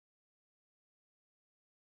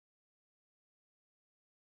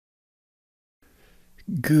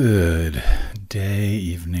Good day,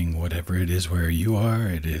 evening, whatever it is where you are.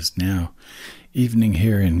 It is now evening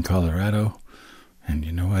here in Colorado, and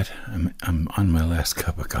you know what? I'm on my last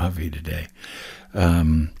cup of coffee today.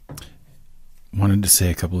 Wanted to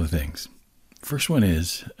say a couple of things. First one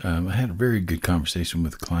is I had a very good conversation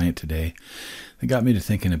with a client today that got me to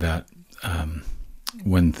thinking about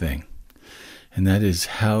one thing, and that is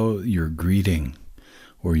how your greeting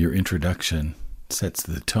or your introduction sets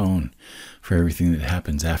the tone for everything that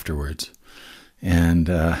happens afterwards. And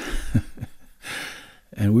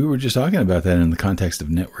and we were just talking about that in the context of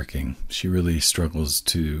networking. She really struggles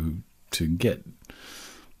to get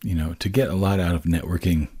a lot out of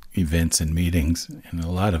networking events and meetings, and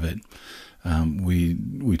a lot of it we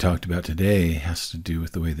talked about today has to do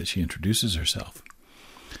with the way that she introduces herself.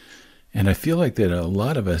 And I feel like that a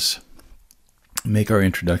lot of us make our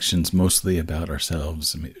introductions mostly about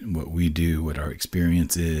ourselves, what we do, what our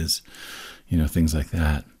experience is, things like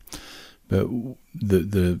that. But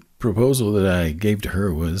the proposal that I gave to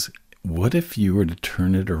her was, what if you were to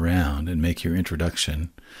turn it around and make your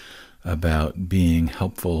introduction about being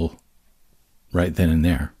helpful right then and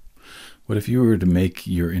there? What if you were to make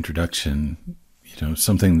your introduction,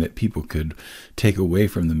 something that people could take away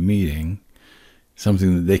from the meeting,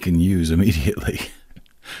 something that they can use immediately?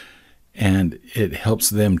 And it helps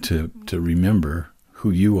them to remember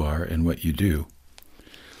who you are and what you do.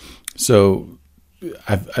 So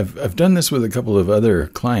I've done this with a couple of other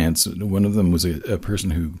clients. One of them was a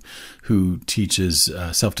person who teaches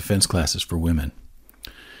self-defense classes for women.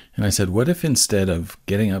 And I said, what if instead of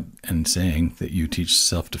getting up and saying that you teach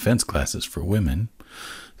self-defense classes for women,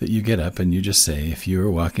 that you get up and you just say, if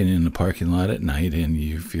you're walking in a parking lot at night and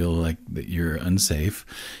you feel like that you're unsafe,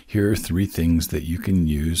 here are 3 things that you can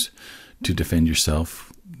use to defend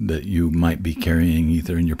yourself that you might be carrying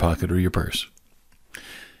either in your pocket or your purse.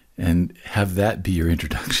 And have that be your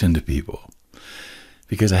introduction to people.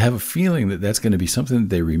 Because I have a feeling that that's going to be something that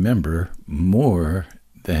they remember more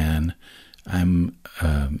than I'm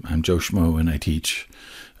Joe Schmo and I teach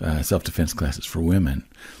self-defense classes for women.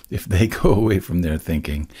 If they go away from there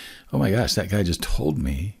thinking, oh my gosh, that guy just told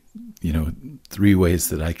me, 3 ways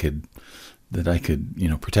that I could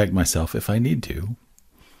protect myself if I need to,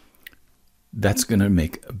 that's going to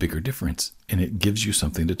make a bigger difference, and it gives you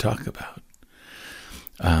something to talk about.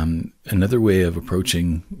 Another way of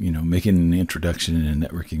approaching, making an introduction in a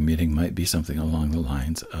networking meeting might be something along the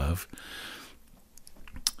lines of,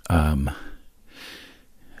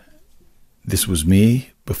 this was me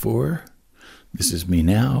before, this is me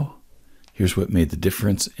now, here's what made the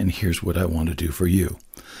difference, and here's what I want to do for you.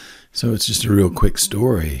 So it's just a real quick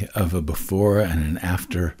story of a before and an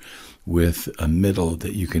after with a middle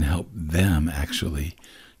that you can help them actually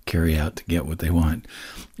carry out to get what they want.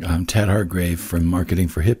 Tad Hargrave from Marketing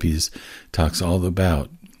for Hippies talks all about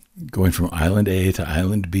going from island A to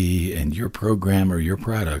island B, and your program or your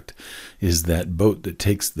product is that boat that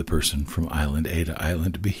takes the person from island A to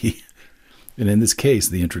island B. And in this case,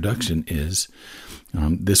 the introduction is,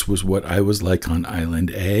 this was what I was like on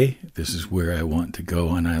island A. This is where I want to go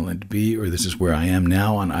on island B, or this is where I am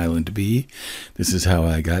now on island B. This is how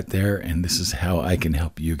I got there, and this is how I can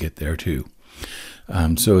help you get there too.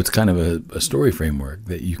 So it's kind of a story framework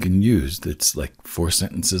that you can use that's like 4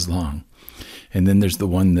 sentences long. And then there's the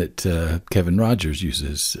one that Kevin Rogers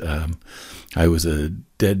uses. I was a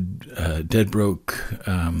dead broke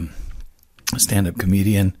stand-up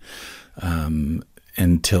comedian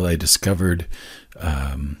until I discovered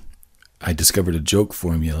a joke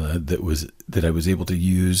formula that I was able to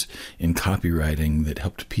use in copywriting that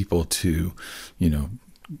helped people to,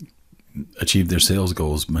 achieve their sales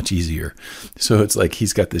goals much easier. So it's like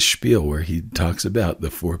he's got this spiel where he talks about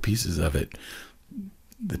the 4 pieces of it.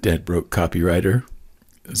 The dead broke copywriter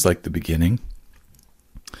is like the beginning.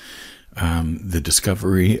 The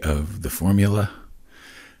discovery of the formula,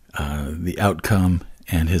 the outcome,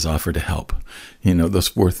 and his offer to help. Those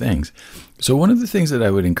 4 things. So one of the things that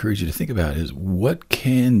I would encourage you to think about is, what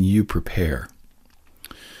can you prepare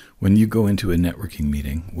when you go into a networking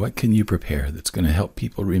meeting? What can you prepare that's going to help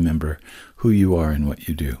people remember who you are and what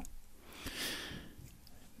you do?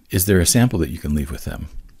 Is there a sample that you can leave with them?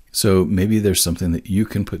 So maybe there's something that you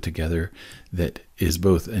can put together that is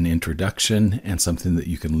both an introduction and something that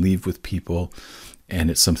you can leave with people,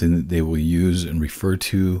 and it's something that they will use and refer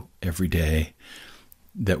to every day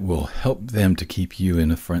that will help them to keep you in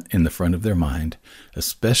the front of their mind,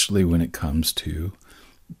 especially when it comes to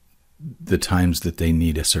the times that they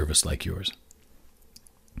need a service like yours.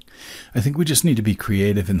 I think we just need to be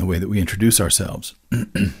creative in the way that we introduce ourselves.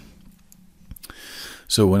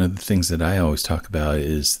 So one of the things that I always talk about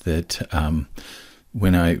is that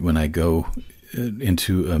when I go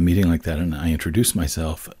into a meeting like that and I introduce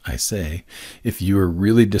myself, I say, if you are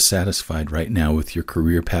really dissatisfied right now with your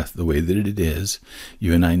career path the way that it is,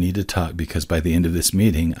 you and I need to talk, because by the end of this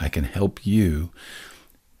meeting, I can help you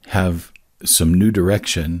have some new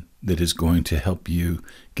direction that is going to help you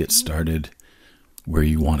get started where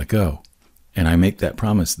you want to go. And I make that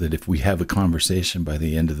promise that if we have a conversation by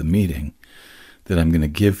the end of the meeting, that I'm going to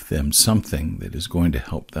give them something that is going to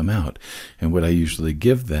help them out. And what I usually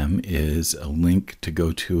give them is a link to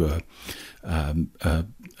go to a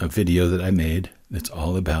video that I made that's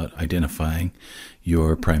all about identifying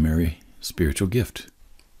your primary spiritual gift.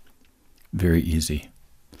 Very easy.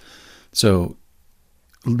 So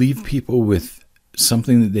leave people with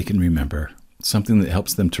something that they can remember, something that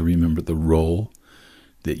helps them to remember the role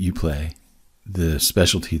that you play, the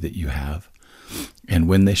specialty that you have, and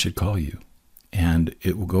when they should call you. And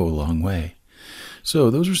it will go a long way. So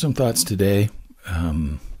those are some thoughts today.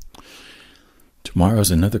 Tomorrow's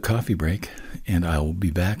another coffee break, and I will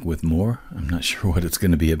be back with more. I'm not sure what it's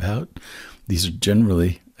going to be about. These are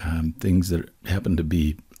generally things that happen to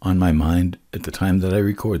be on my mind at the time that I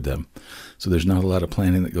record them. So there's not a lot of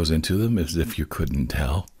planning that goes into them, as if you couldn't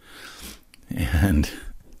tell. And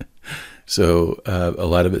so a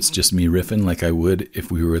lot of it's just me riffing like I would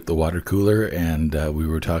if we were at the water cooler and we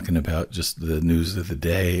were talking about just the news of the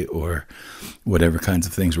day or whatever kinds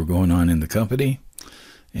of things were going on in the company.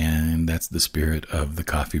 And that's the spirit of the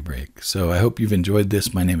coffee break. So I hope you've enjoyed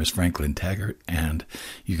this. My name is Franklin Taggart, and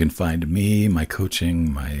you can find me, my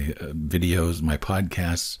coaching, my videos, my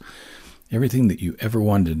podcasts. Everything that you ever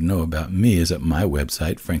wanted to know about me is at my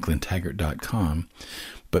website, franklintaggart.com.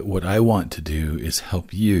 But what I want to do is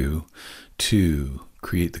help you to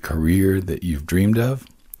create the career that you've dreamed of,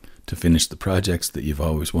 to finish the projects that you've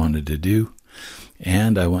always wanted to do,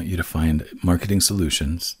 and I want you to find marketing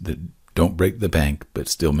solutions that don't break the bank but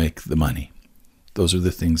still make the money. Those are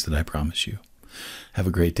the things that I promise you. Have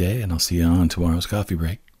a great day, and I'll see you on tomorrow's coffee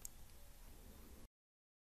break.